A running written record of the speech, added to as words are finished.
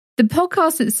The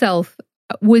podcast itself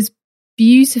was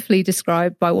beautifully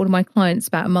described by one of my clients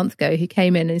about a month ago who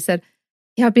came in and said,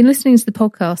 yeah, I've been listening to the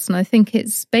podcast and I think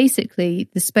it's basically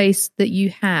the space that you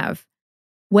have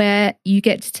where you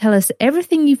get to tell us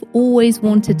everything you've always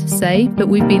wanted to say, but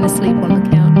we've been asleep on the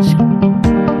couch.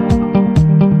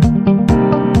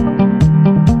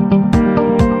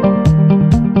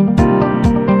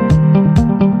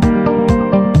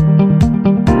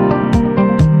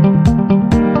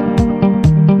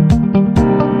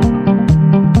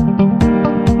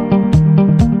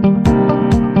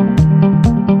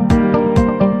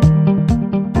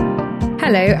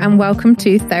 Hello and welcome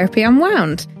to Therapy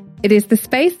Unwound. It is the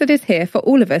space that is here for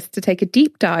all of us to take a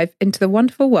deep dive into the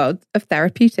wonderful world of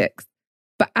therapeutics.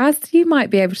 But as you might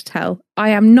be able to tell, I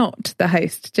am not the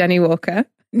host, Jenny Walker.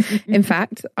 In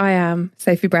fact, I am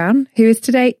Sophie Brown, who is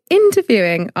today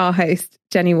interviewing our host,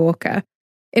 Jenny Walker.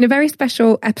 In a very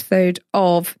special episode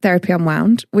of Therapy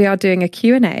Unwound, we are doing a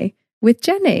Q&A with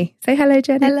Jenny. Say hello,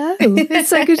 Jenny. Hello. It's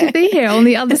so good to be here on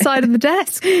the other side of the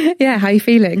desk. Yeah, how are you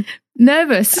feeling?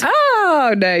 Nervous.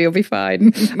 Oh, no, you'll be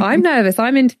fine. I'm nervous.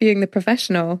 I'm interviewing the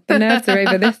professional. The nerves are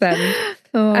over this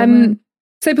end.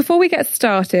 So before we get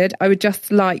started, I would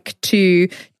just like to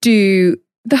do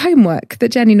the homework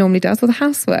that Jenny normally does, or the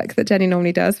housework that Jenny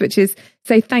normally does, which is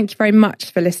say thank you very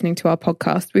much for listening to our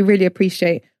podcast. We really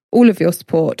appreciate all of your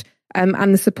support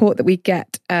and the support that we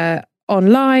get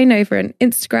online, over on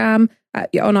Instagram,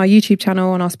 on our YouTube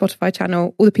channel, on our Spotify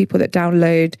channel, all the people that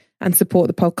download and support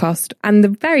the podcast, and the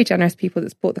very generous people that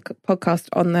support the podcast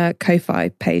on the Ko-Fi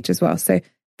page as well. So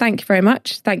thank you very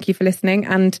much. Thank you for listening.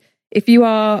 And if you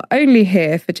are only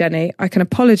here for Jenny, I can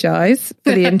apologise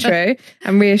for the intro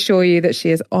and reassure you that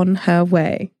she is on her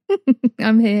way.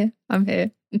 I'm here.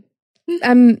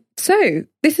 So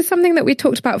this is something that we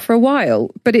talked about for a while,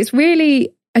 but it's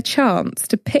really a chance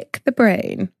to pick the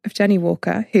brain of Jenny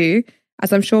Walker, who,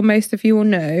 as I'm sure most of you will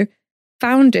know,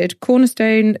 founded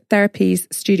Cornerstone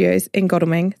Therapies Studios in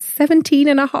Godalming 17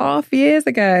 and a half years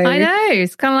ago. I know.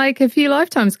 It's kind of like a few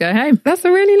lifetimes ago. Hey, that's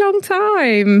a really long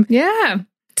time. Yeah.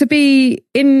 To be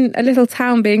in a little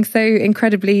town being so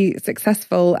incredibly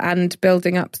successful and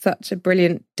building up such a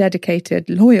brilliant, dedicated,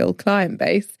 loyal client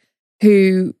base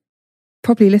who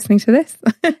probably listening to this.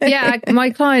 Yeah, my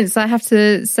clients, I have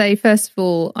to say, first of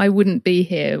all, I wouldn't be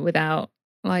here without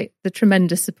like the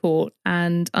tremendous support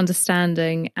and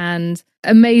understanding and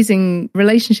amazing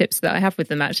relationships that I have with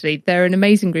them. Actually, they're an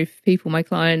amazing group of people, my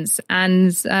clients,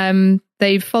 and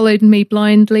they've followed me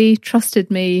blindly,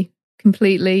 trusted me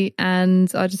completely,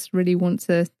 and I just really want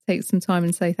to take some time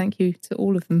and say thank you to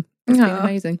all of them. It's been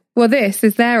amazing. Well, this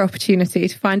is their opportunity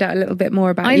to find out a little bit more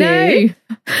about you. I know.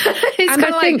 It's kind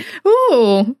of like,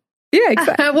 oh, yeah,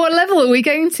 exactly. What level are we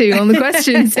going to on the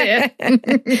questions here?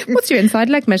 What's your inside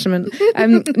leg measurement?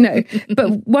 No,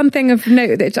 but one thing of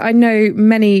note that I know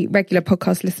many regular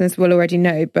podcast listeners will already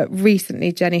know, but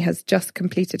recently Jenny has just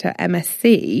completed her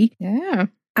MSc. Yeah.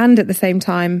 And at the same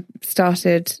time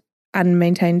started and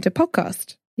maintained a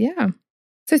podcast. Yeah.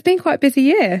 So it's been quite a busy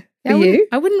year for you.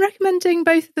 I wouldn't recommend doing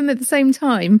both of them at the same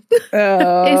time.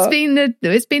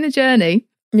 It's been a journey.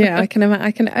 Yeah, I can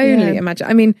only imagine.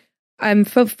 I mean,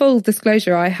 for full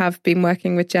disclosure, I have been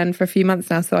working with Jen for a few months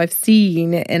now, so I've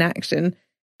seen it in action.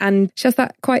 And she has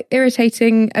that quite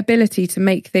irritating ability to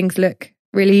make things look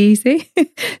really easy.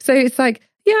 So it's like,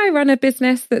 yeah, I run a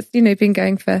business that's, been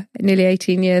going for nearly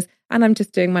 18 years, and I'm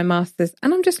just doing my master's,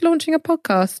 and I'm just launching a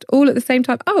podcast all at the same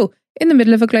time. Oh, in the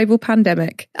middle of a global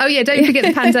pandemic. Oh yeah, don't forget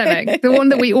the pandemic, the one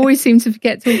that we always seem to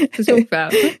forget to talk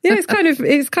about. Yeah,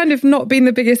 it's kind of not been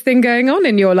the biggest thing going on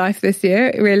in your life this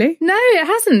year, really. No, it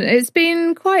hasn't. It's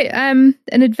been quite an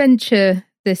adventure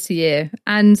this year,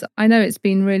 and I know it's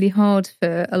been really hard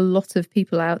for a lot of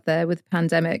people out there with the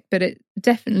pandemic, but it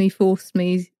definitely forced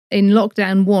me in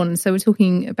lockdown 1, so we're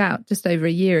talking about just over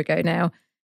a year ago now,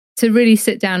 to really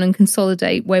sit down and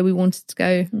consolidate where we wanted to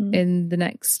go in the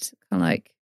next kind of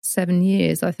like 7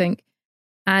 years, I think.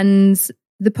 And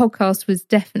the podcast was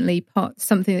definitely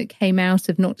something that came out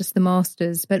of not just the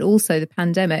masters, but also the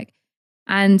pandemic,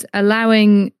 and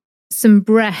allowing some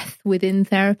breath within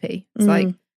therapy. It's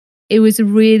like, it was a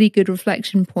really good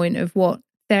reflection point of what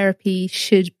therapy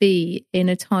should be in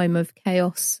a time of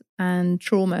chaos and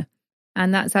trauma.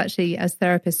 And that's actually, as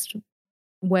therapists,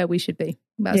 where we should be.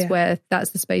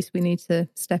 That's the space we need to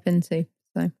step into.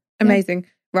 So amazing.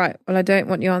 Right. Well, I don't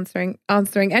want you answering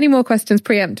any more questions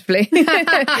preemptively.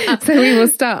 So we will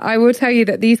start. I will tell you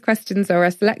that these questions are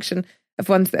a selection of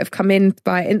ones that have come in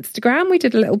by Instagram. We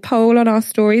did a little poll on our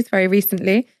stories very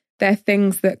recently. They're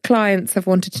things that clients have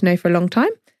wanted to know for a long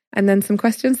time. and then some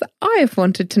questions that I have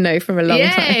wanted to know from a long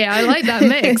time. Yeah, I like that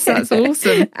mix. That's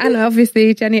awesome. And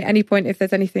obviously, Jenny, at any point, if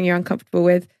there's anything you're uncomfortable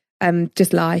with,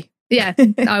 just lie. Yeah,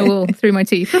 I will, through my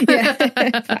teeth. Yeah.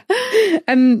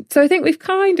 So I think we've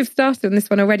kind of started on this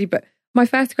one already, but my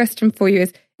first question for you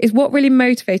is what really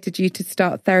motivated you to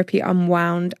start Therapy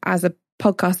Unwound as a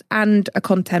podcast and a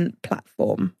content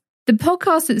platform? The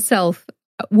podcast itself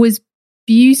was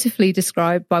beautifully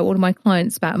described by one of my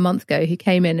clients about a month ago. He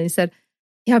came in and said,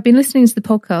 yeah, I've been listening to the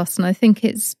podcast and I think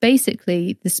it's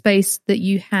basically the space that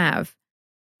you have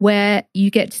where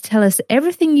you get to tell us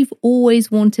everything you've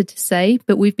always wanted to say,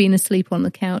 but we've been asleep on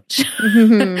the couch.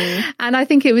 Mm-hmm. And I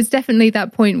think it was definitely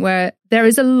that point where there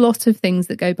is a lot of things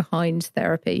that go behind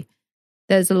therapy.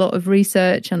 There's a lot of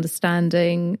research,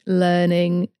 understanding,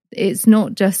 learning. It's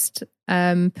not just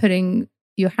putting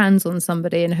your hands on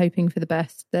somebody and hoping for the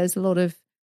best. There's a lot of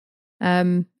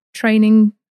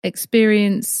training,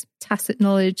 experience, tacit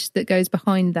knowledge that goes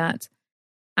behind that.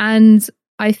 And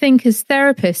I think as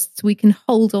therapists, we can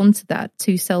hold on to that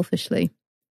too selfishly.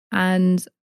 And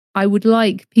I would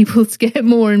like people to get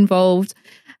more involved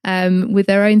with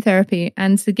their own therapy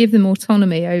and to give them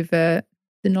autonomy over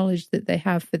the knowledge that they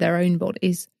have for their own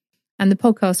bodies. And the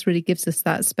podcast really gives us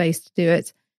that space to do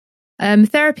it.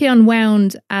 Therapy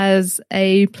Unwound as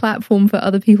a platform for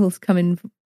other people to come in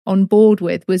on board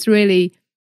with was really,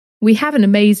 we have an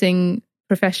amazing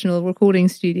professional recording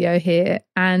studio here,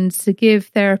 and to give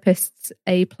therapists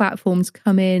a platform to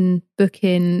come in, book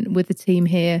in with the team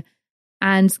here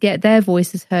and get their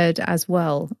voices heard as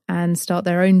well and start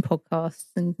their own podcasts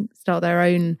and start their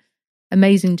own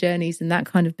amazing journeys in that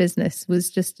kind of business was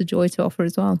just a joy to offer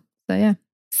as well. So, yeah.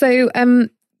 So,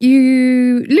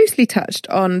 you loosely touched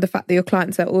on the fact that your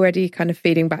clients are already kind of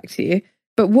feeding back to you,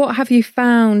 but what have you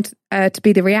found to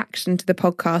be the reaction to the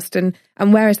podcast,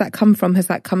 and where has that come from? Has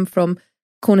that come from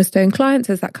Cornerstone clients?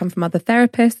 Has that come from other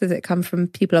therapists? Has it come from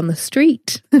people on the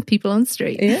street? People on the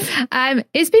street. Yeah.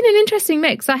 It's been an interesting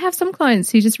mix. I have some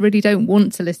clients who just really don't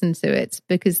want to listen to it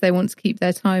because they want to keep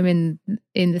their time in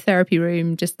the therapy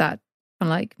room, just that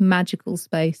kind of like magical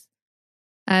space,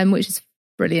 which is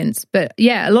brilliant. But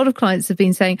yeah, a lot of clients have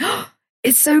been saying, oh,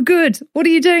 it's so good. What are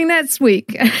you doing next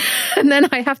week? And then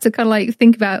I have to kind of like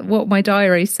think about what my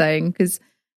diary is saying because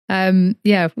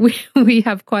we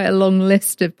have quite a long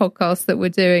list of podcasts that we're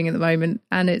doing at the moment,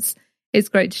 and it's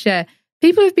great to share.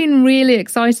 People have been really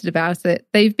excited about it.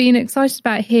 They've been excited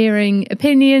about hearing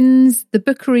opinions. The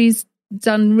bookery's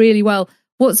done really well.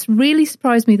 What's really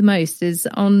surprised me the most is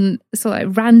on sort of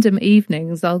like random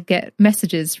evenings, I'll get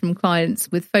messages from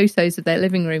clients with photos of their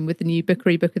living room with the new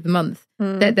Bookery Book of the Month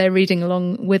that they're reading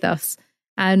along with us.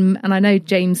 And I know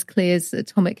James Clear's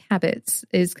Atomic Habits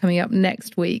is coming up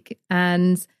next week.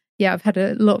 And yeah, I've had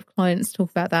a lot of clients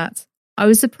talk about that. I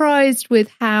was surprised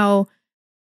with how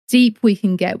deep we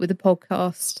can get with a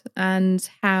podcast and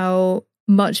how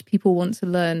much people want to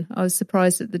learn. I was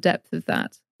surprised at the depth of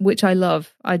that, which I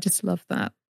love. I just love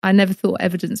that. I never thought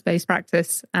evidence-based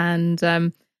practice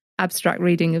and abstract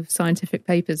reading of scientific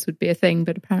papers would be a thing,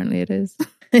 but apparently it is.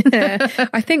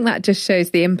 I think that just shows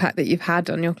the impact that you've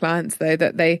had on your clients, though,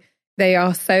 that they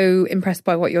are so impressed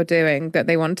by what you're doing that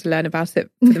they want to learn about it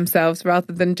for themselves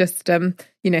rather than just,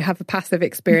 have a passive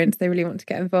experience. They really want to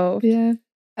get involved. Yeah.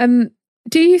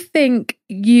 Do you think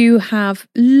you have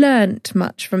learnt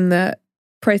much from the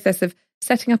process of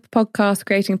setting up a podcast,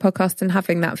 creating a podcast and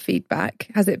having that feedback?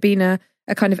 Has it been a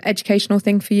kind of educational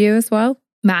thing for you as well?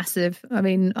 Massive. I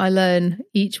mean, I learn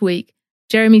each week.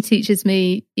 Jeremy teaches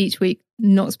me each week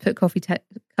not to put coffee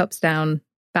cups down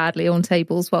badly on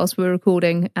tables whilst we're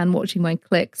recording and watching my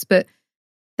clicks. But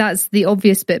that's the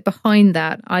obvious bit behind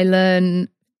that. I learn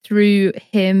through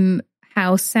him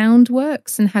how sound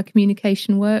works and how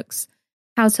communication works,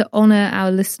 how to honour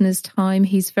our listeners' time.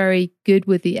 He's very good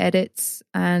with the edits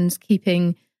and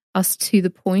keeping us to the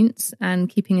point and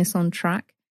keeping us on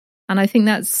track. And I think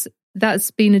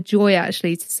that's been a joy,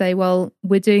 actually, to say, well,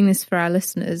 we're doing this for our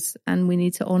listeners and we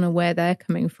need to honour where they're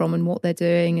coming from and what they're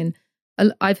doing. And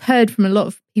I've heard from a lot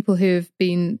of people who have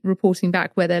been reporting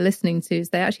back where they're listening to is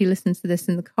they actually listen to this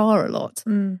in the car a lot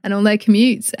and on their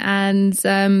commutes. And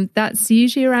that's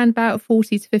usually around about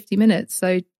 40 to 50 minutes.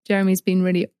 So Jeremy's been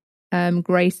really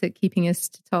great at keeping us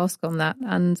to task on that.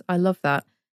 And I love that.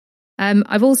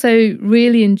 I've also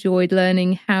really enjoyed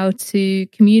learning how to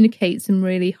communicate some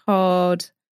really hard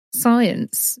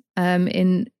science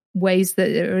in ways that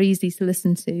are easy to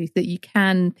listen to, that you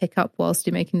can pick up whilst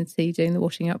you're making the tea, doing the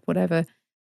washing up, whatever.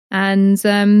 And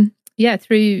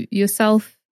through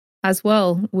yourself as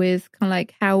well, with kind of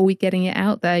like, how are we getting it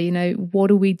out there?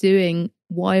 What are we doing?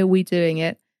 Why are we doing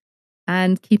it?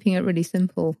 and keeping it really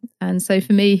simple. And so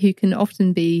for me, who can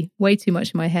often be way too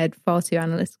much in my head, far too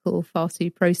analytical, far too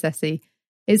processy,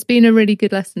 it's been a really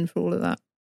good lesson for all of that.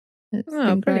 It's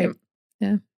been brilliant. Great.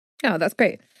 Yeah. Oh, that's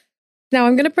great. Now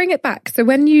I'm going to bring it back. So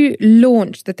when you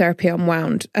launched the Therapy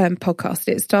Unwound podcast,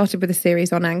 it started with a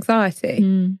series on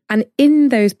anxiety. And in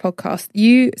those podcasts,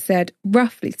 you said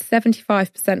roughly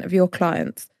 75% of your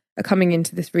clients are coming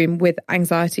into this room with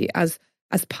anxiety as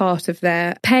part of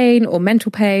their pain or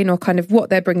mental pain or kind of what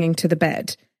they're bringing to the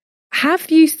bed. Have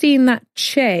you seen that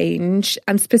change?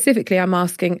 And specifically, I'm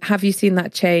asking, have you seen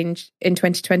that change in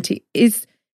 2020?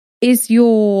 Is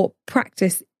your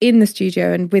practice in the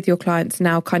studio and with your clients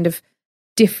now kind of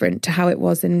different to how it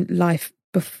was in life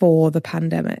before the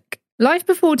pandemic? Life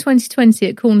before 2020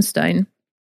 at Cornerstone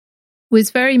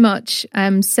was very much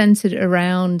centered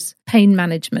around pain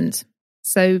management.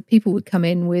 So people would come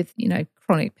in with,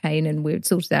 chronic pain and we would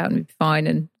sort it out and we'd be fine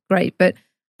and great. But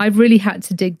I've really had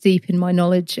to dig deep in my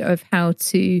knowledge of how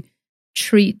to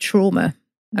treat trauma.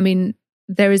 I mean,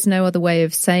 there is no other way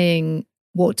of saying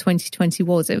what 2020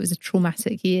 was. It was a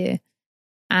traumatic year.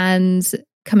 And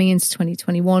coming into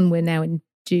 2021, we're now in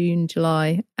June,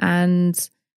 July. And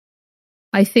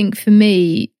I think for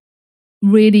me,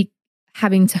 really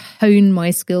having to hone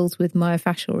my skills with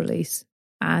myofascial release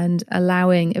and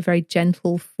allowing a very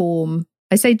gentle form.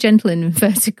 I say gentle in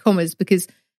inverted commas because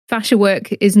fascia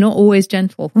work is not always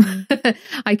gentle.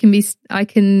 I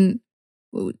can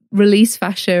release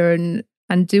fascia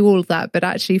and do all of that, but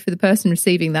actually for the person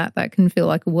receiving that can feel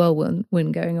like a whirlwind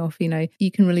going off.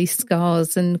 You can release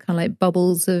scars and kind of like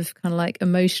bubbles of kind of like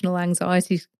emotional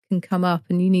anxiety can come up,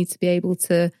 and you need to be able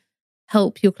to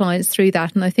help your clients through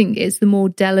that. And I think it's the more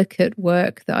delicate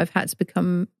work that I've had to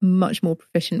become much more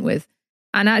proficient with.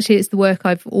 And actually it's the work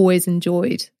I've always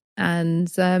enjoyed. And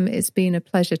it's been a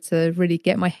pleasure to really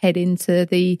get my head into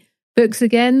the books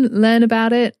again, learn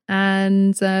about it,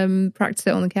 and practice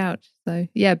it on the couch. So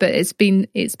yeah, but it's been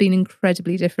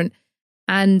incredibly different.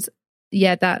 And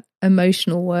yeah, that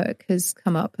emotional work has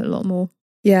come up a lot more.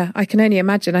 Yeah, I can only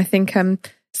imagine. I think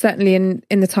certainly in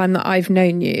the time that I've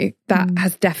known you, that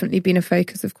has definitely been a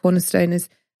focus of Cornerstone, is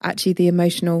actually the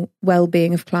emotional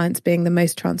well-being of clients being the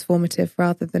most transformative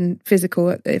rather than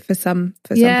physical for some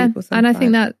people. And clients. I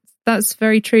think that's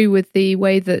very true with the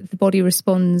way that the body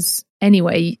responds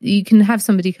anyway. You can have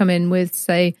somebody come in with,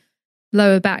 say,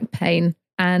 lower back pain,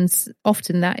 and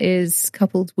often that is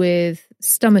coupled with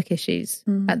stomach issues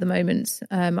at the moment.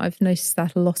 I've noticed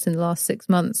that a lot in the last 6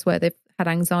 months, where they've had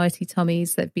anxiety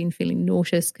tummies, they've been feeling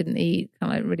nauseous, couldn't eat,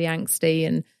 kind of like really angsty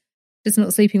and just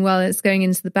not sleeping well, and it's going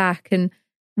into the back. And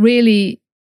really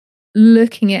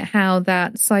looking at how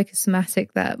that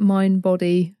psychosomatic, that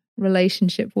mind-body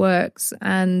relationship works,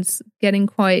 and getting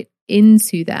quite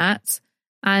into that,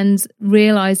 and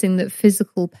realizing that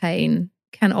physical pain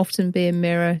can often be a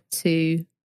mirror to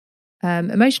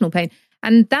emotional pain.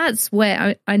 And that's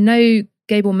where I know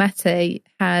Gabor Mate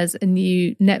has a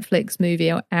new Netflix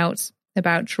movie out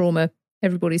about trauma.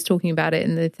 Everybody's talking about it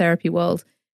in the therapy world.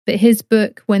 But his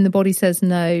book, When the Body Says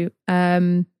No,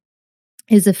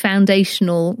 is a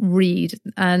foundational read,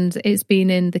 and it's been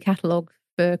in the catalogue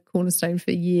for Cornerstone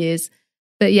for years.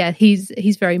 But yeah,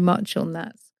 he's very much on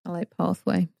that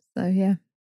pathway. So yeah.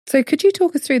 So could you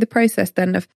talk us through the process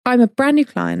then of, I'm a brand new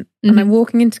client and I'm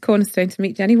walking into Cornerstone to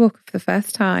meet Jenny Walker for the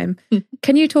first time.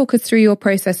 Can you talk us through your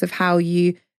process of how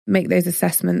you make those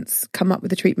assessments, come up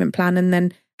with a treatment plan, and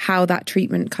then how that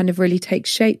treatment kind of really takes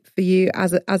shape for you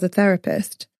as a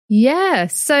therapist? Yeah.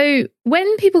 So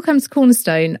when people come to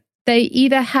Cornerstone, they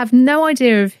either have no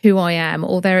idea of who I am,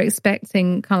 or they're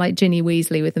expecting kind of like Ginny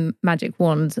Weasley with a magic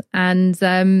wand. And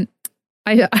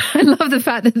I love the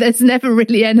fact that there's never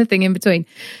really anything in between.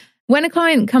 When a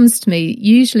client comes to me,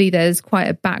 usually there's quite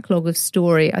a backlog of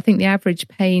story. I think the average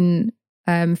pain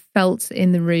felt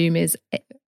in the room is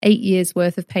 8 years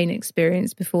worth of pain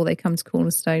experience before they come to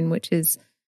Cornerstone, which is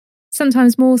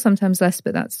sometimes more, sometimes less,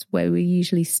 but that's where we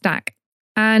usually stack.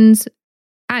 And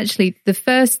actually, the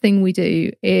first thing we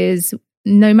do is,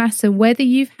 no matter whether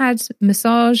you've had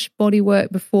massage body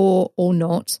work before or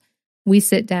not, we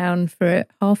sit down for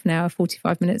half an hour,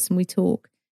 45 minutes, and we talk.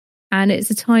 And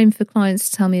it's a time for clients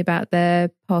to tell me about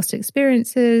their past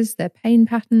experiences, their pain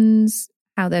patterns,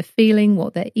 how they're feeling,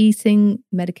 what they're eating,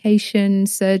 medication,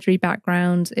 surgery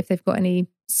background. If they've got any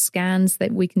scans,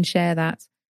 that we can share that.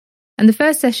 And the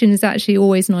first session is actually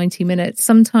always 90 minutes.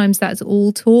 Sometimes that's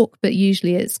all talk, but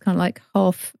usually it's kind of like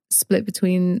half split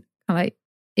between kind of like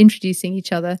introducing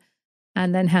each other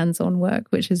and then hands-on work,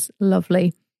 which is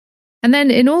lovely. And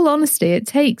then, in all honesty, it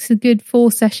takes a good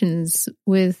 4 sessions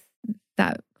with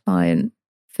that client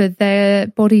for their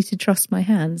body to trust my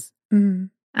hands.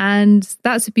 And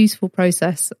that's a beautiful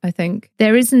process, I think.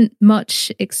 There isn't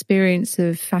much experience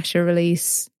of fascia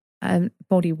release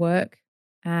body work,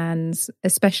 and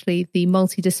especially the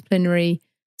multidisciplinary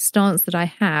stance that I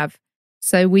have.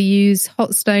 So we use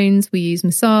hot stones, we use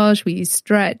massage, we use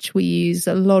stretch, we use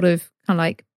a lot of kind of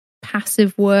like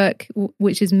passive work,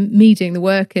 which is me doing the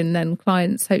work and then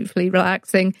clients hopefully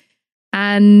relaxing,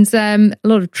 and a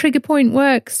lot of trigger point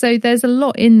work. So there's a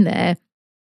lot in there.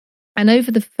 And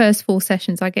over the first 4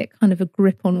 sessions, I get kind of a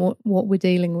grip on what we're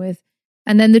dealing with.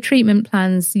 And then the treatment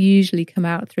plans usually come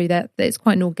out through that. It's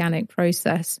quite an organic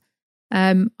process.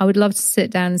 I would love to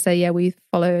sit down and say, yeah, we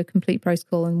follow a complete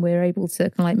protocol and we're able to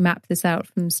kind of like map this out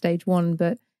from stage 1.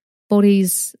 But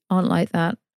bodies aren't like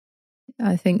that.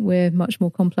 I think we're much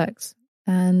more complex.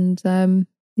 And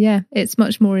yeah, it's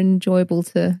much more enjoyable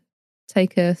to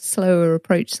take a slower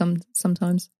approach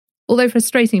sometimes. Although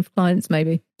frustrating for clients,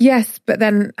 maybe. Yes, but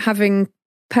then having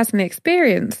personally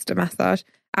experienced a massage,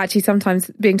 actually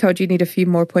sometimes being told you need a few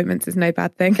more appointments is no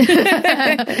bad thing.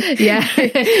 Yeah.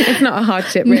 It's not a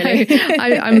hardship, really. No,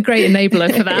 I'm a great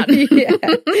enabler for that.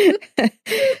 Yeah.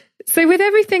 So with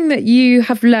everything that you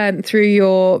have learned through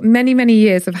your many, many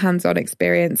years of hands-on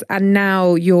experience, and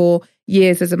now your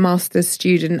years as a master's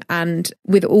student, and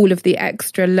with all of the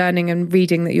extra learning and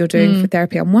reading that you're doing for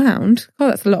Therapy Unwound,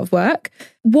 that's a lot of work.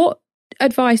 What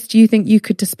advice do you think you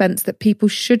could dispense that people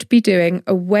should be doing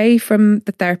away from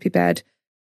the therapy bed,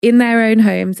 in their own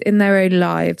homes, in their own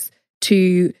lives,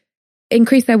 to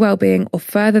increase their well-being or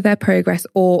further their progress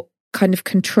or kind of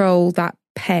control that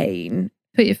pain?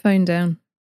 Put your phone down.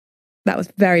 That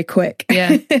was very quick.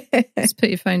 Yeah, just put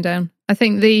your phone down. I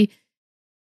think the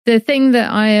thing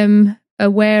that I am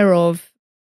aware of,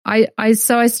 I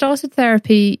started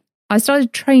therapy. I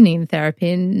started training in therapy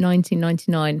in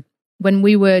 1999 when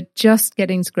we were just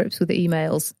getting to grips with the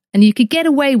emails, and you could get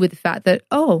away with the fact that,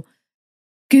 oh,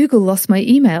 Google lost my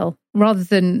email, rather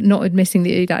than not admitting that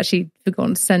you'd actually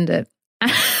forgotten to send it.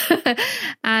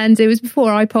 And it was before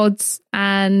iPods,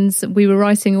 and we were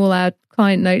writing all our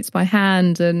client notes by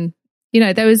hand, and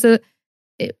there was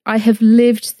I have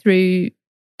lived through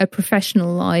a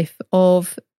professional life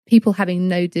of people having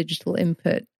no digital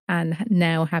input and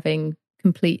now having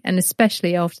complete, and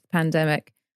especially after the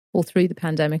pandemic, or through the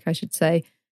pandemic, I should say,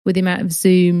 with the amount of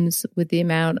Zooms, with the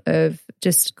amount of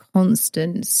just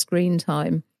constant screen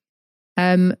time.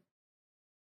 I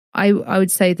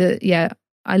would say that, yeah,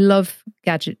 I love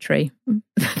gadgetry.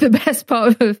 The best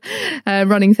part of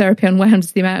running Therapy Unwound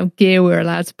is the amount of gear we're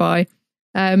allowed to buy.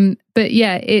 But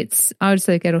yeah, I would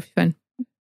say get off your phone.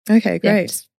 Okay,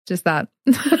 great. Yeah, just that.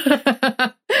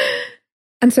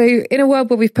 And so in a world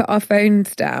where we've put our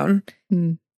phones down,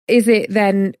 is it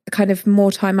then kind of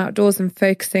more time outdoors and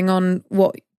focusing on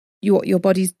what your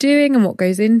body's doing and what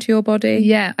goes into your body?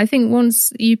 Yeah, I think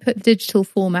once you put digital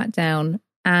format down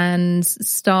and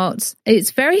start,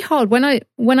 it's very hard. When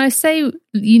I say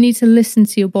you need to listen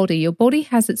to your body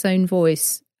has its own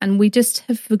voice. And we just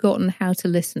have forgotten how to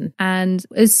listen. And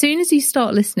as soon as you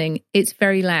start listening, it's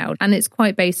very loud and it's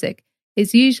quite basic.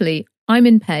 It's usually, I'm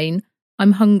in pain,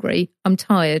 I'm hungry, I'm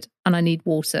tired, and I need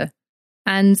water.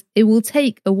 And it will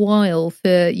take a while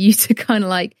for you to kind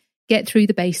of like get through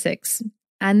the basics.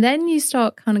 And then you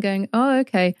start kind of going, oh,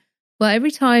 okay, well, every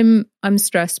time I'm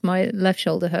stressed, my left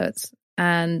shoulder hurts.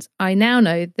 And I now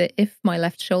know that if my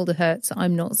left shoulder hurts,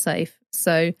 I'm not safe.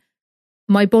 So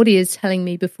my body is telling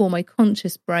me before my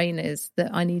conscious brain is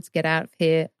that I need to get out of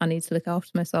here. I need to look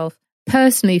after myself.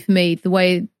 Personally, for me, the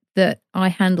way that I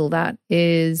handle that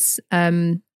is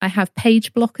I have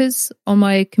page blockers on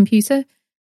my computer.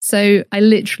 So I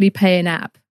literally pay an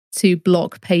app to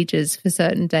block pages for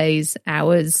certain days,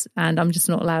 hours, and I'm just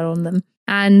not allowed on them.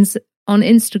 And on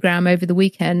Instagram over the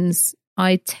weekends,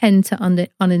 I tend to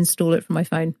uninstall it from my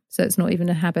phone. So it's not even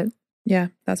a habit. Yeah,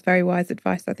 that's very wise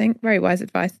advice, I think. Very wise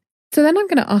advice. So then I'm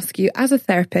going to ask you, as a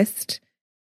therapist,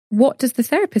 what does the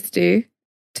therapist do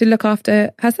to look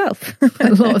after herself? A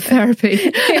lot of therapy.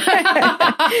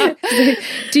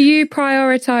 Do you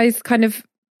prioritize kind of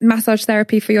massage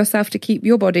therapy for yourself to keep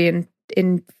your body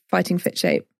in fighting fit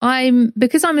shape?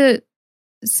 Because I'm a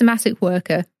somatic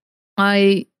worker,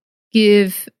 I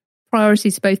give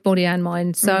priority to both body and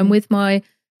mind. So I'm with my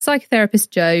psychotherapist,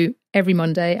 Joe, every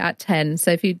Monday at 10.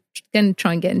 So if you're going to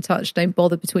try and get in touch, don't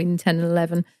bother between 10 and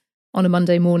 11 on a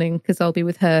Monday morning, because I'll be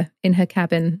with her in her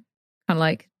cabin, kind of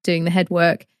like doing the head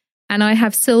work. And I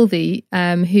have Sylvie,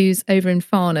 who's over in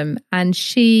Farnham, and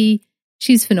she's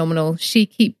phenomenal. She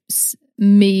keeps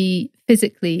me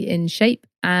physically in shape,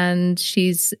 and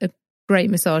she's a great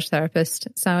massage therapist.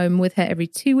 So I'm with her every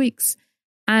 2 weeks.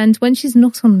 And when she's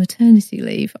not on maternity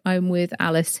leave, I'm with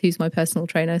Alice, who's my personal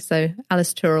trainer. So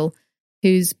Alice Turrell,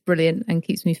 who's brilliant and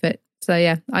keeps me fit. So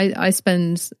yeah, I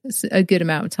spend a good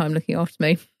amount of time looking after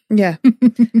me. Yeah.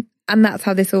 And that's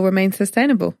how this all remains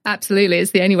sustainable. Absolutely.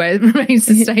 It's the only way it remains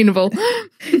sustainable.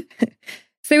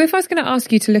 So if I was going to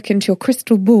ask you to look into your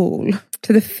crystal ball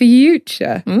to the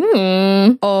future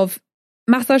of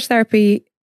massage therapy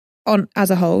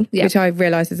as a whole, which I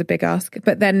realise is a big ask,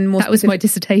 but then more that was my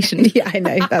dissertation. Yeah, I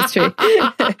know, that's true.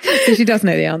 So she does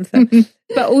know the answer.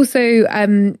 But also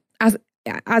as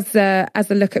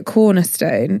a look at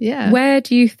Cornerstone, where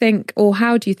do you think, or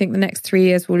how do you think the next 3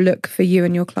 years will look for you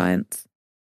and your clients?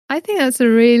 I think that's a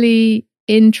really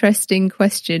interesting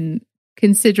question,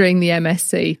 considering the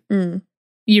MSc.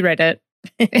 You read it.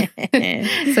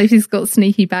 Sophie's got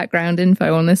sneaky background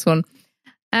info on this one.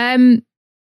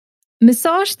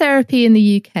 Massage therapy in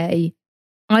the UK,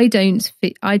 I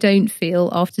don't feel,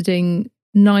 after doing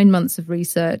 9 months of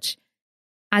research,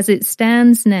 as it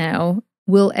stands now,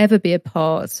 will ever be a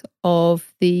part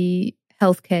of the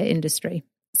healthcare industry.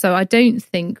 So I don't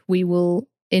think we will,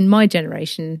 in my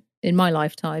generation, in my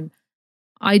lifetime,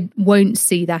 I won't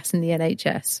see that in the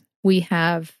NHS. We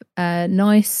have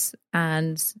nice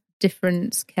and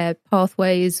different care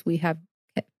pathways, we have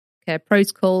care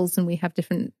protocols, and we have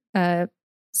different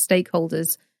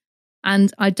stakeholders.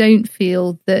 And I don't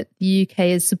feel that the UK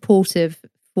is supportive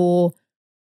for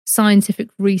scientific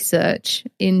research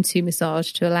into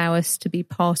massage to allow us to be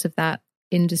part of that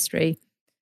industry.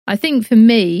 I think for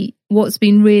me, what's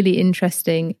been really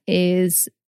interesting is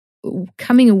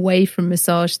coming away from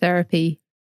massage therapy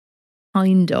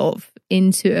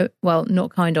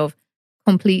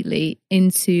completely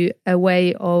into a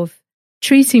way of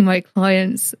treating my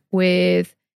clients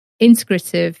with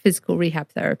integrative physical rehab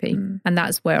therapy. And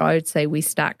that's where I would say we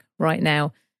stack right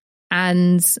now.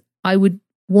 And I would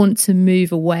want to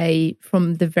move away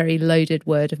from the very loaded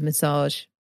word of massage.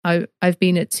 I've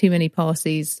been at too many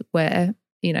parties where,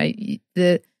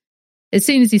 as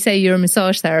soon as you say you're a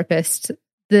massage therapist,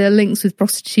 the links with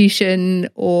prostitution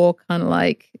or kind of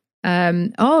like,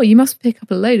 you must pick up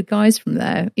a load of guys from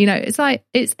there. It's like,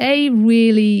 it's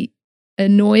really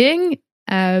annoying.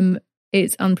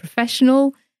 It's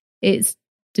unprofessional. It's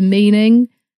demeaning.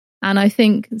 And I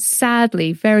think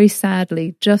sadly, very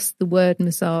sadly, just the word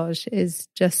massage is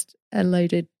just a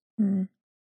loaded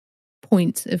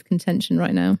point of contention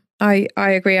right now. I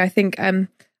agree. I think,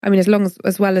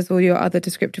 as well as all your other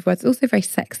descriptive words, it's also very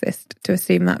sexist to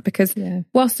assume that, because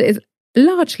whilst it is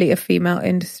largely a female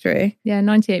industry. Yeah,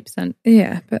 98%.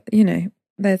 Yeah, but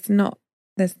there's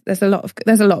a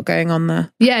lot going on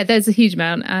there. Yeah, there's a huge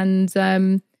amount, and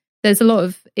there's a lot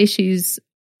of issues.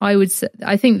 I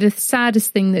think the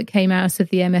saddest thing that came out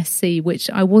of the MSc, which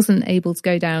I wasn't able to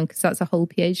go down because that's a whole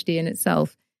PhD in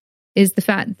itself, is the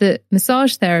fact that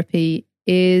massage therapy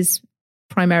is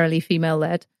primarily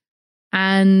female-led,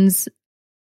 and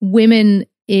women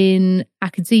in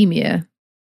academia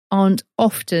aren't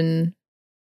often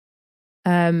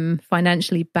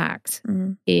financially backed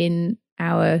in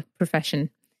our profession.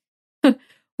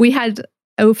 We had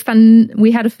a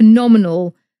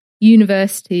phenomenal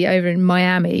university over in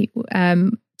Miami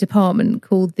department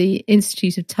called the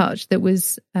Institute of Touch that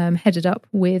was headed up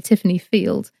with Tiffany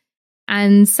Field.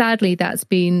 And sadly, that's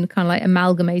been kind of like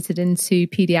amalgamated into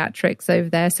pediatrics over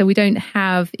there. So we don't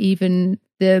have even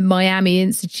the Miami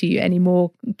Institute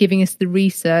anymore giving us the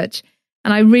research.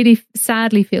 And I really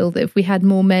sadly feel that if we had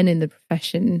more men in the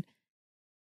profession,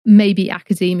 maybe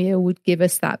academia would give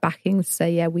us that backing to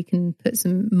say, yeah, we can put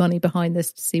some money behind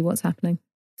this to see what's happening.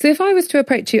 So if I was to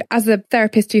approach you as a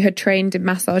therapist who had trained in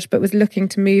massage but was looking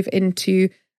to move into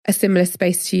a similar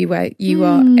space to you where you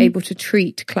are able to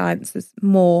treat clients as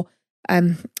more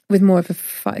with more of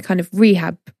a kind of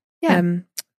rehab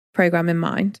program in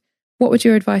mind, what would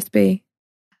your advice be?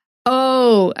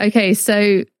 Oh, okay.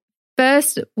 So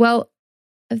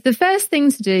the first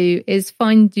thing to do is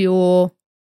find your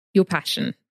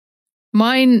passion.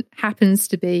 Mine happens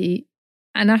to be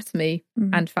anatomy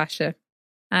and fascia.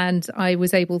 And I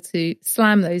was able to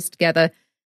slam those together.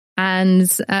 And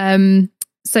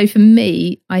so for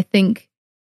me, I think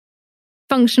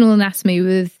functional anatomy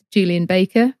with Julian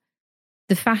Baker,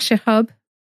 the Fascia Hub,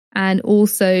 and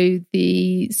also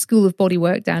the School of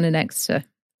Bodywork down in Exeter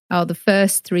are the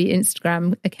first 3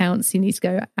 Instagram accounts you need to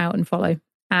go out and follow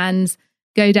and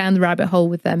go down the rabbit hole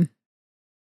with them.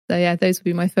 So yeah, those would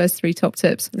be my first 3 top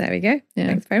tips. There we go. Yeah.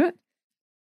 Thanks very much.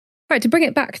 Right, to bring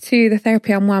it back to the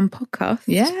Therapy Unwound podcast.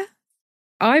 Yeah.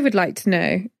 I would like to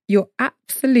know your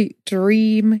absolute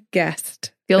dream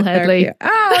guest. Gil Headley.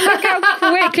 Oh, look how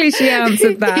quickly she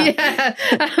answered that. Yeah,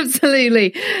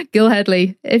 absolutely. Gil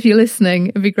Headley, if you're listening,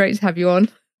 it'd be great to have you on.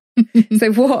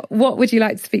 So what would you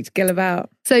like to speak to Gil about?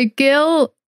 So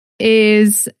Gil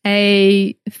is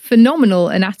a phenomenal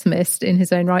anatomist in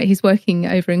his own right. He's working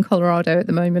over in Colorado at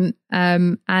the moment,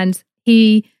 and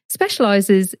he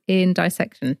specializes in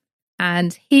dissection.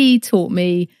 And he taught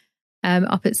me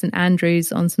up at St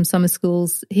Andrews on some summer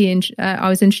schools. I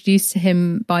was introduced to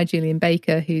him by Julian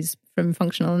Baker, who's from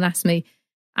Functional Anatomy.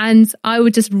 And I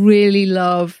would just really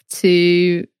love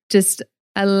to just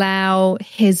allow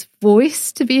his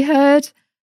voice to be heard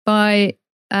by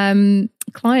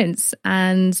clients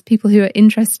and people who are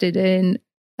interested in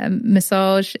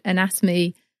massage,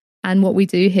 anatomy, and what we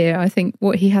do here. I think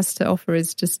what he has to offer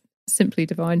is just simply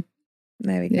divine.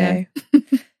 There we go.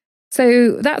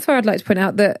 So that's where I'd like to point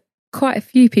out that quite a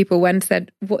few people, when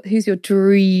said, who's your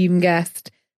dream guest,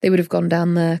 they would have gone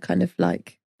down the kind of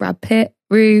like Brad Pitt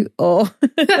route, or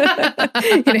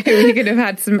we could have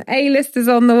had some A-listers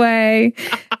on the way,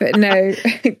 but no,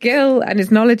 Gil and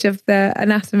his knowledge of the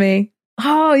anatomy.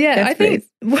 Oh yeah, yes, I think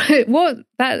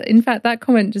that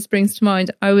comment just brings to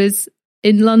mind. I was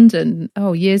in London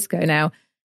years ago now,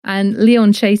 and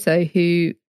Leon Chato,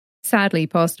 who sadly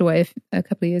passed away a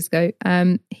couple of years ago,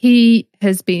 he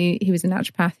was a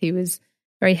naturopath. He was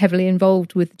very heavily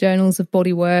involved with journals of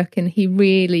bodywork, and he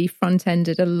really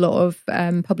front-ended a lot of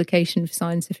publication for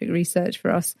scientific research for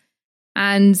us.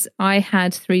 And I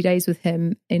had 3 days with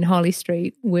him in Harley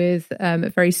Street with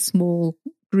a very small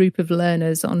group of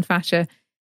learners on fascia.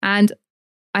 And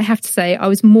I have to say, I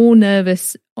was more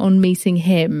nervous on meeting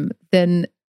him than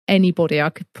anybody I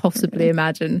could possibly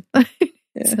imagine.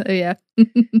 Yeah. So, yeah.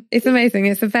 It's amazing.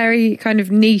 It's a very kind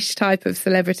of niche type of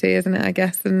celebrity, isn't it, I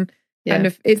guess? And kind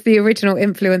of it's the original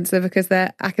influencer because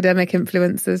they're academic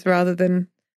influencers rather than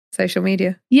social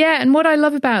media. Yeah, and what I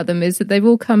love about them is that they've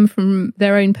all come from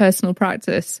their own personal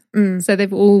practice. So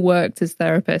they've all worked as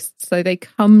therapists. So they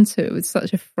come to it with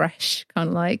such a fresh kind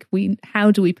of like,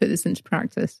 how do we put this into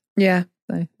practice? Yeah.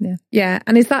 So, yeah. Yeah.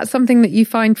 And is that something that you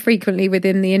find frequently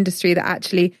within the industry, that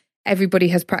actually everybody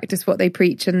has practiced what they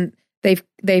preach and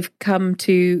they've come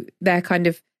to their kind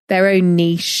of their own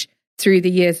niche through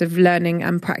the years of learning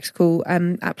and practical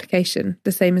application,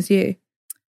 the same as you?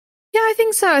 Yeah, I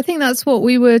think so. I think that's what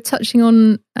we were touching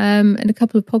on in a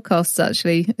couple of podcasts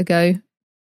actually ago.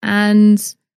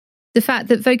 And the fact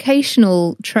that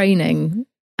vocational training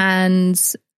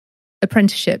and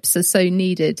apprenticeships are so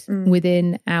needed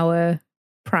within our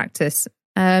practice.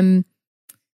 If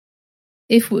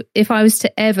I was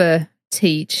to ever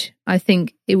teach, I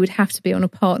think it would have to be on a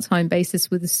part-time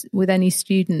basis with any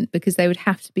student, because they would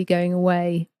have to be going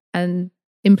away and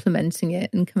implementing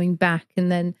it and coming back.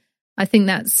 And then I think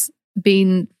that's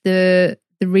been the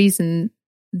reason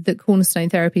that Cornerstone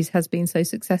Therapies has been so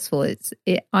successful.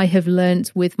 I have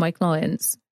learnt with my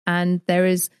clients, and there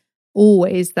is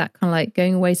always that kind of like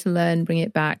going away to learn, bring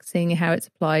it back, seeing how it's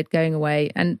applied, going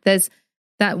away, and there's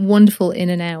that wonderful in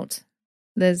and out.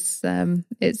 It's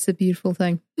a beautiful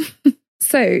thing.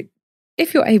 So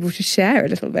if you're able to share a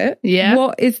little bit, yeah,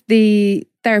 what is the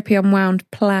Therapy Unwound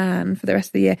plan for the rest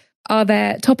of the year? Are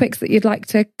there topics that you'd like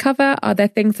to cover? Are there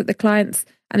things that the clients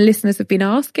and listeners have been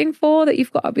asking for that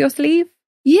you've got up your sleeve?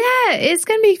 Yeah, it's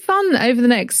going to be fun over the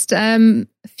next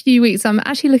few weeks. I'm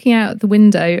actually looking out the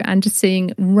window and just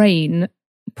seeing rain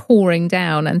pouring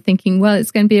down and thinking, well,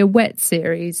 it's going to be a wet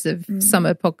series of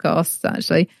summer podcasts,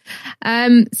 actually.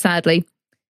 Sadly.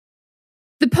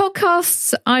 The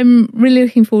podcasts I'm really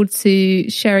looking forward to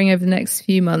sharing over the next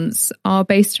few months are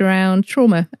based around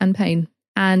trauma and pain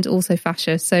and also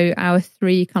fascia. So our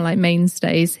 3 kind of like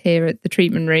mainstays here at the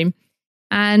treatment room.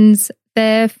 And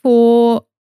therefore,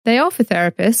 they are for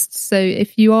therapists. So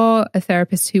if you are a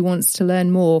therapist who wants to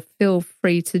learn more, feel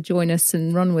free to join us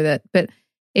and run with it. But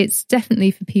it's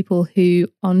definitely for people who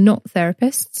are not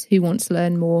therapists who want to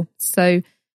learn more. So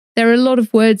there are a lot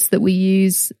of words that we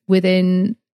use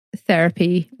within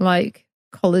therapy, like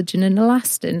collagen and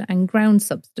elastin and ground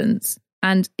substance.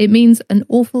 And it means an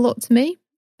awful lot to me,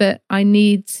 but I don't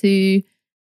need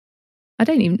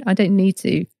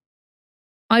to.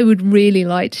 I would really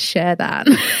like to share that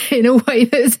in a way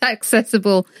that's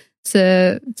accessible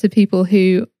to people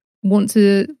who want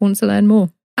to learn more.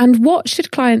 And what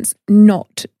should clients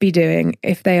not be doing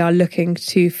if they are looking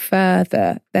to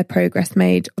further their progress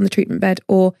made on the treatment bed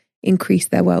or increase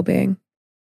their well-being?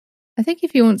 I think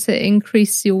if you want to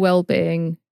increase your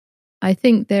well-being, I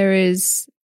think there is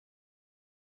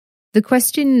the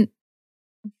question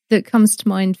that comes to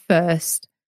mind first,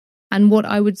 and what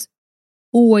I would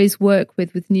always work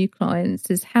with new clients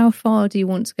is, how far do you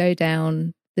want to go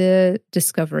down the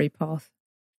discovery path?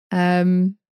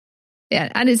 And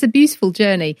it's a beautiful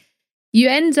journey. You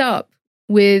end up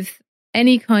with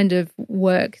any kind of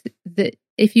work that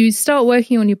if you start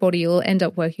working on your body, you'll end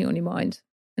up working on your mind.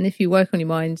 And if you work on your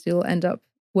mind, you'll end up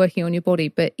working on your body.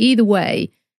 But either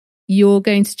way, you're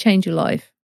going to change your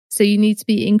life. So you need to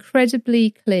be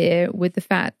incredibly clear with the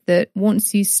fact that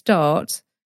once you start,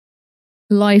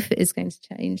 life is going to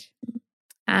change.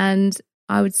 And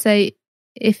I would say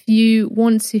if you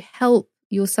want to help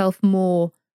yourself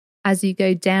more as you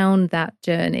go down that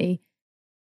journey,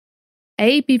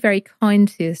 be very kind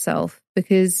to yourself,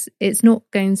 because it's not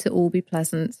going to all be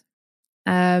pleasant.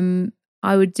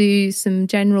 I would do some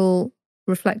general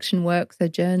reflection work, so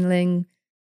journaling,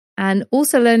 and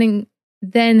also learning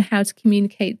then how to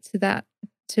communicate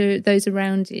to those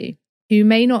around you who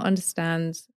may not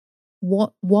understand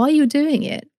why you're doing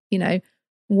it. You know,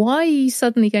 why are you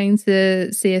suddenly going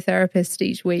to see a therapist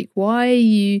each week? Why are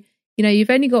you,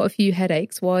 you've only got a few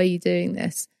headaches. Why are you doing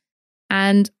this?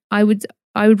 And I would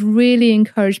really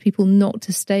encourage people not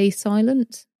to stay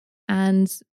silent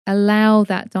and allow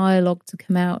that dialogue to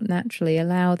come out naturally.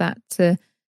 Allow that to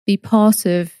be part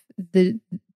of the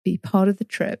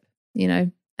trip,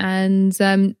 and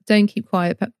don't keep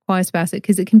quiet about it,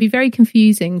 because it can be very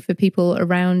confusing for people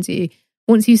around you.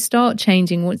 Once you start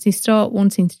changing, once you start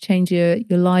wanting to change your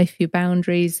life, your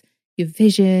boundaries, your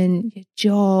vision, your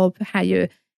job, how your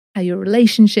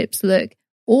relationships look,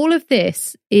 all of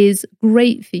this is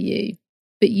great for you,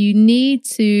 but you need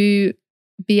to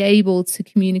be able to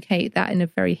communicate that in a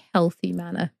very healthy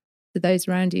manner to those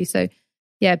around you. So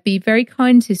yeah, be very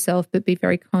kind to yourself, but be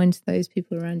very kind to those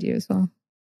people around you as well.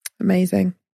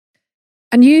 Amazing.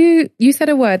 And you said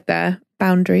a word there,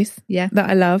 boundaries, that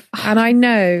I love. And I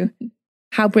know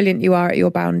how brilliant you are at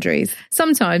your boundaries.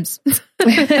 Sometimes.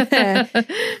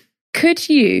 Could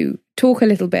you talk a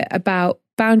little bit about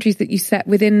boundaries that you set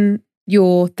within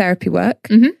your therapy work,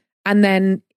 and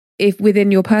then if within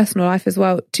your personal life as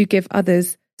well, to give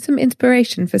others some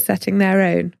inspiration for setting their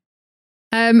own?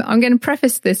 I'm going to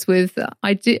preface this with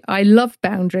I love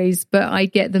boundaries, but I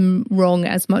get them wrong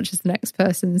as much as the next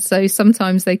person. So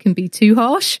sometimes they can be too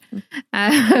harsh,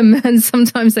 and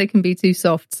sometimes they can be too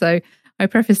soft. So I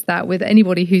preface that with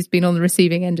anybody who's been on the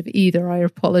receiving end of either, I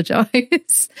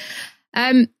apologize.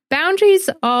 Boundaries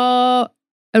are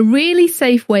a really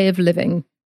safe way of living,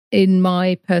 in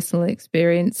my personal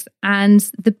experience. And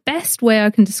the best way I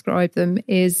can describe them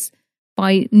is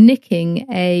by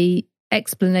nicking a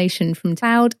explanation from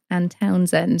Cloud and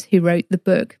Townsend, who wrote the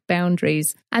book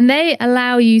Boundaries. And they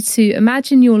allow you to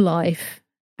imagine your life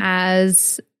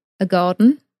as a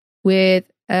garden with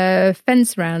a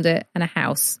fence around it and a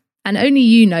house. And only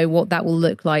you know what that will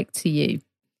look like to you.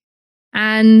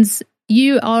 And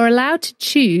you are allowed to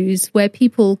choose where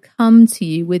people come to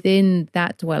you within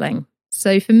that dwelling.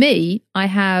 So for me, I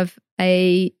have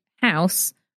a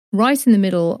house right in the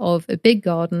middle of a big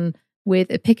garden with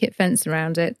a picket fence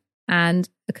around it and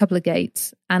a couple of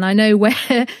gates. And I know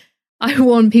where I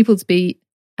want people to be: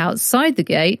 outside the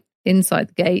gate, inside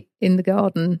the gate, in the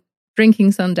garden,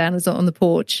 drinking sundowners on the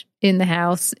porch, in the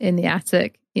house, in the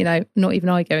attic. Not even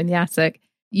I go in the attic.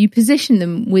 You position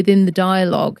them within the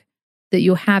dialogue that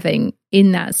you're having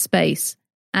in that space.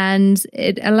 And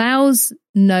it allows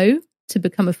no to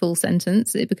become a full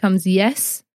sentence. It becomes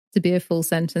yes to be a full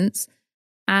sentence.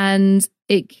 And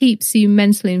it keeps you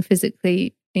mentally and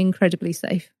physically incredibly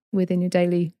safe within your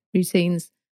daily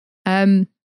routines.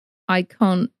 I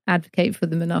can't advocate for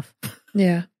them enough.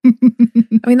 Yeah.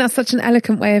 I mean, that's such an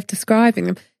eloquent way of describing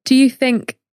them. Do you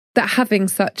think that having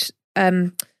such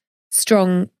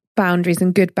strong boundaries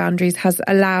and good boundaries has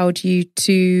allowed you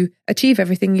to achieve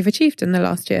everything you've achieved in the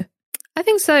last year? I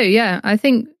think so, yeah. I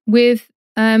think with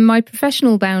my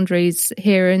professional boundaries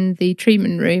here in the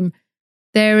treatment room,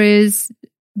 there is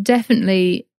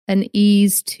definitely an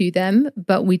ease to them,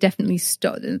 but we definitely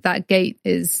stop. That gate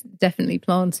is definitely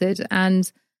planted.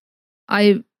 And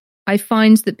I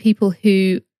find that people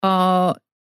who are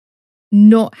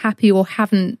not happy or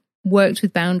haven't worked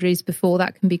with boundaries before,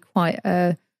 that can be quite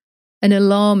an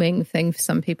alarming thing for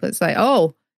some people. It's like,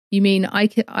 oh, you mean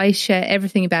I share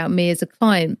everything about me as a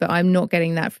client, but I'm not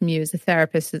getting that from you as a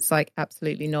therapist? It's like,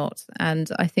 absolutely not. And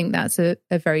I think that's a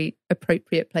very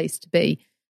appropriate place to be.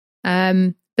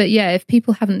 But yeah, if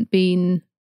people haven't been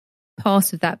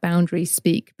part of that boundary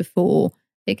speak before,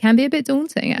 it can be a bit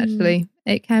daunting, actually.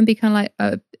 It can be kind of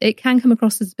like, it can come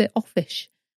across as a bit offish.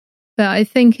 But I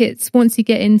think it's once you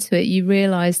get into it, you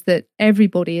realise that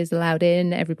everybody is allowed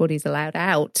in, everybody's allowed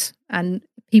out. And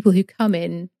people who come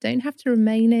in don't have to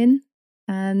remain in.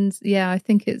 And yeah, I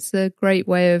think it's a great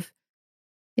way of,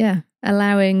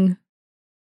 allowing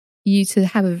you to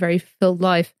have a very fulfilled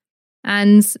life.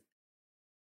 And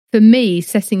for me,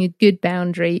 setting a good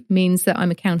boundary means that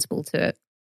I'm accountable to it.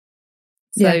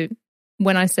 So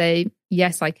when I say,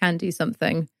 yes, I can do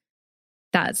something,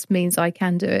 that means I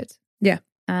can do it. Yeah.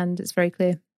 And it's very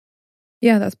clear.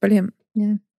 Yeah, that's brilliant.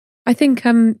 Yeah. I think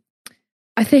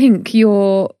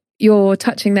you're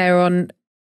touching there on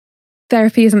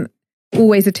therapy isn't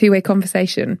always a two-way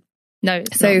conversation. No,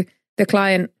 it's so not. The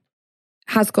client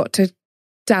has got to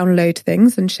download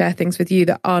things and share things with you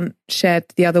that aren't shared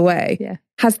the other way. Yeah.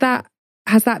 Has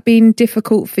that been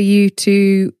difficult for you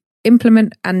to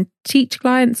implement and teach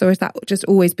clients, or has that just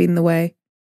always been the way?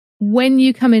 When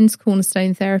you come into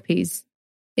Cornerstone Therapies,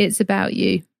 it's about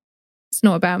you. It's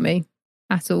not about me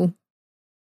at all.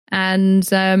 And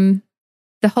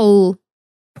the whole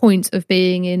point of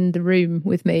being in the room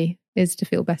with me is to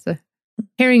feel better.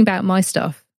 Hearing about my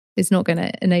stuff is not going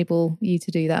to enable you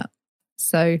to do that.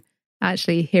 So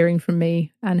actually hearing from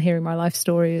me and hearing my life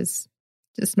story is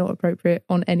just not appropriate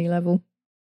on any level.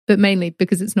 But mainly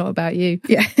because it's not about you.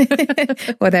 Yeah.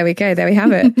 Well, there we go. There we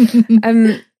have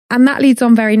it. And that leads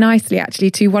on very nicely,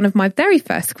 actually, to one of my very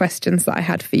first questions that I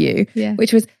had for you,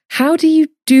 which was, how do you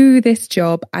do this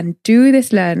job and do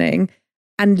this learning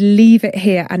and leave it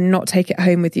here and not take it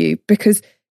home with you? Because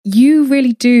you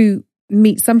really do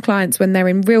meet some clients when they're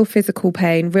in real physical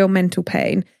pain, real mental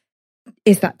pain.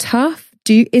 Is that tough?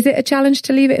 Is it a challenge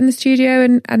to leave it in the studio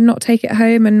and not take it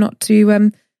home and not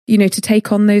to, to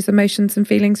take on those emotions and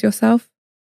feelings yourself?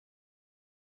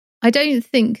 I don't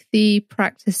think the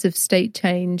practice of state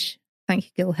change, thank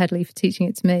you, Gil Headley, for teaching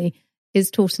it to me,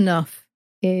 is taught enough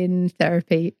in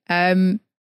therapy. When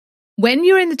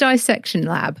you're in the dissection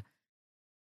lab,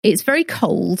 it's very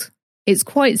cold, it's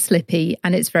quite slippy,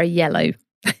 and it's very yellow.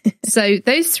 So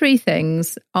those three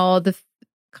things are the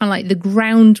kind of like the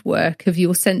groundwork of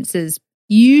your senses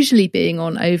usually being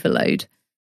on overload.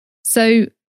 So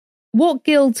what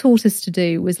Gil taught us to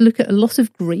do was look at a lot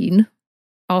of green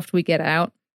after we get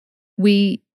out.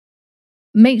 We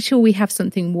make sure we have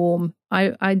something warm.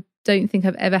 I don't think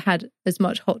I've ever had as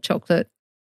much hot chocolate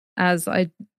as I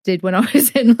did when I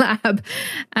was in lab.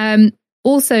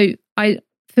 Also,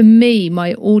 for me,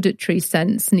 my auditory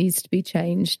sense needs to be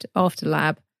changed after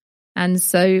lab. And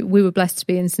so we were blessed to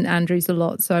be in St Andrews a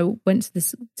lot. So I went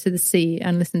to the sea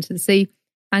and listened to the sea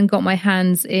and got my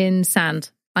hands in sand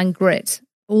and grit.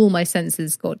 All my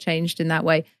senses got changed in that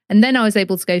way. And then I was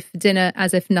able to go for dinner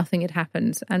as if nothing had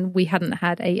happened. And we hadn't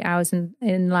had 8 hours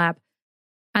in lab.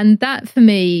 And that for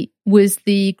me was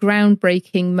the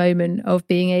groundbreaking moment of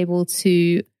being able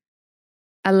to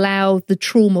allow the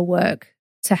trauma work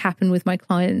to happen with my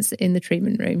clients in the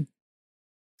treatment room.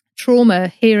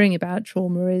 Hearing about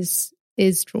trauma is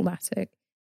traumatic.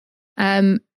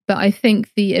 But I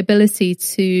think the ability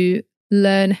to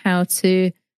learn how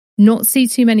to not see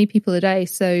too many people a day.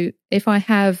 So if I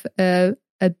have a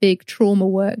big trauma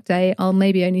work day, I'll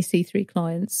maybe only see 3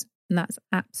 clients, and that's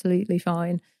absolutely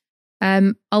fine.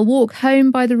 I'll walk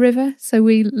home by the river. So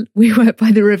we work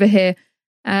by the river here.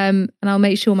 And I'll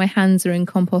make sure my hands are in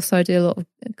compost. So I do a lot of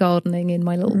gardening in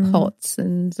my little pots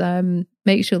and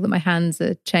make sure that my hands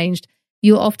are changed.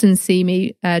 You'll often see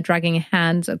me dragging a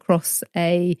hand across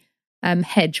a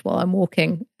hedge while I'm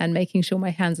walking and making sure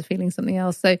my hands are feeling something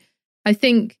else. So I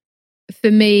think for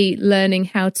me, learning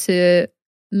how to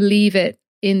leave it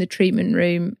in the treatment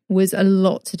room was a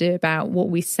lot to do about what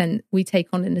we take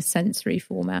on in a sensory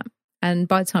format. And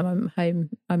by the time I'm home,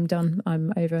 I'm done.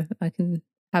 I'm over. I can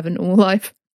have a normal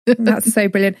life. That's so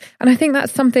brilliant. And I think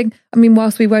that's something, I mean,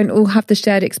 whilst we won't all have the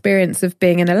shared experience of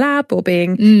being in a lab or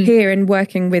being here and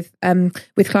working with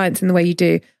clients in the way you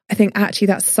do, I think actually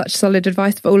that's such solid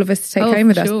advice for all of us to take home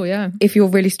with us. Yeah. If you're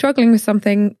really struggling with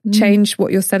something, change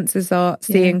what your senses are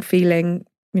seeing, feeling,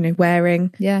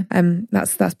 wearing. Yeah.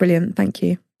 That's brilliant. Thank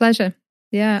you. Pleasure.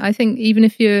 Yeah. I think even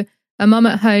if you're a mum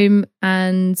at home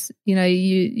and,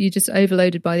 you're just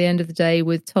overloaded by the end of the day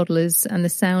with toddlers and the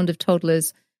sound of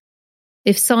toddlers,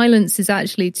 if silence is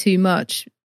actually too much,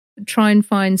 try and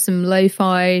find some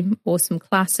lo-fi or some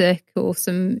classic or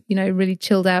some, really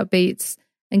chilled out beats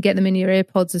and get them in your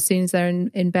earpods as soon as they're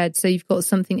in bed. So you've got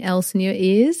something else in your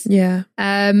ears. Yeah.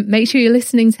 Make sure you're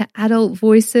listening to adult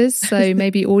voices. So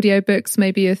maybe audiobooks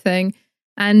may be your thing.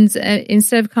 And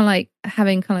instead of kind of like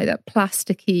having kind of like that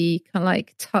plasticky kind of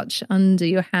like touch under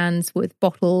your hands with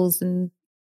bottles and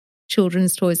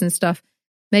children's toys and stuff,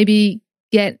 maybe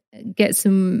get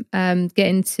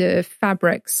into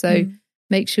fabrics. So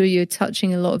make sure you're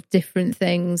touching a lot of different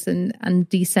things and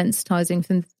desensitizing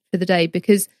for the day,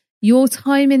 because your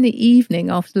time in the evening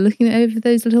after looking over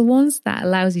those little ones, that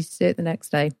allows you to do it the next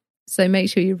day. So make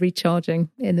sure you're recharging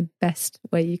in the best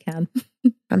way you can.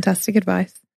 Fantastic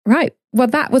advice. Right. Well,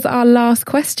 that was our last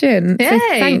question. Yay. So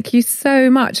thank you so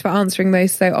much for answering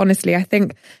those so honestly. I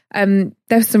think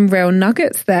there's some real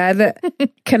nuggets there that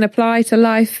can apply to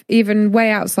life even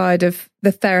way outside of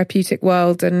the therapeutic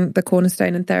world and the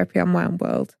Cornerstone and Therapy Unwound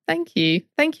world. Thank you.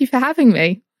 Thank you for having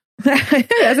me.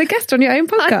 As a guest on your own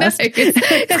podcast.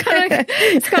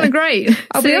 It's kind of great.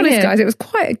 I'll be honest, guys, it was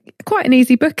quite an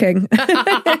easy booking.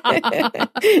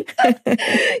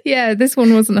 Yeah, this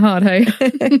one wasn't hard, hey?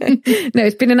 No,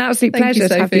 it's been an absolute pleasure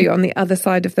to have you on the other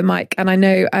side of the mic. And I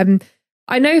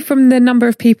know from the number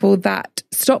of people that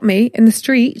stop me in the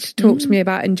street, talk to me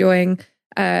about enjoying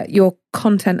your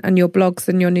content and your blogs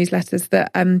and your newsletters,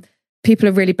 that people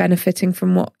are really benefiting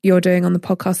from what you're doing on the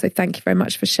podcast. So thank you very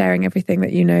much for sharing everything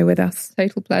that you know with us.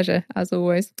 Total pleasure, as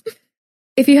always.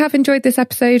 If you have enjoyed this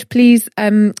episode, please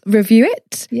review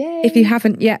it. Yay. If you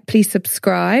haven't yet, please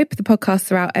subscribe. The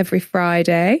podcasts are out every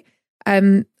Friday.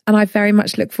 And I very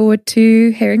much look forward to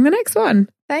hearing the next one.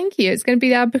 Thank you. It's going to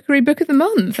be our Bookery Book of the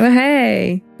Month. Oh,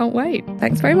 hey. Can't wait.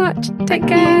 Thanks very much. Take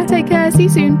care. Take care. See you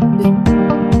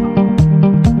soon.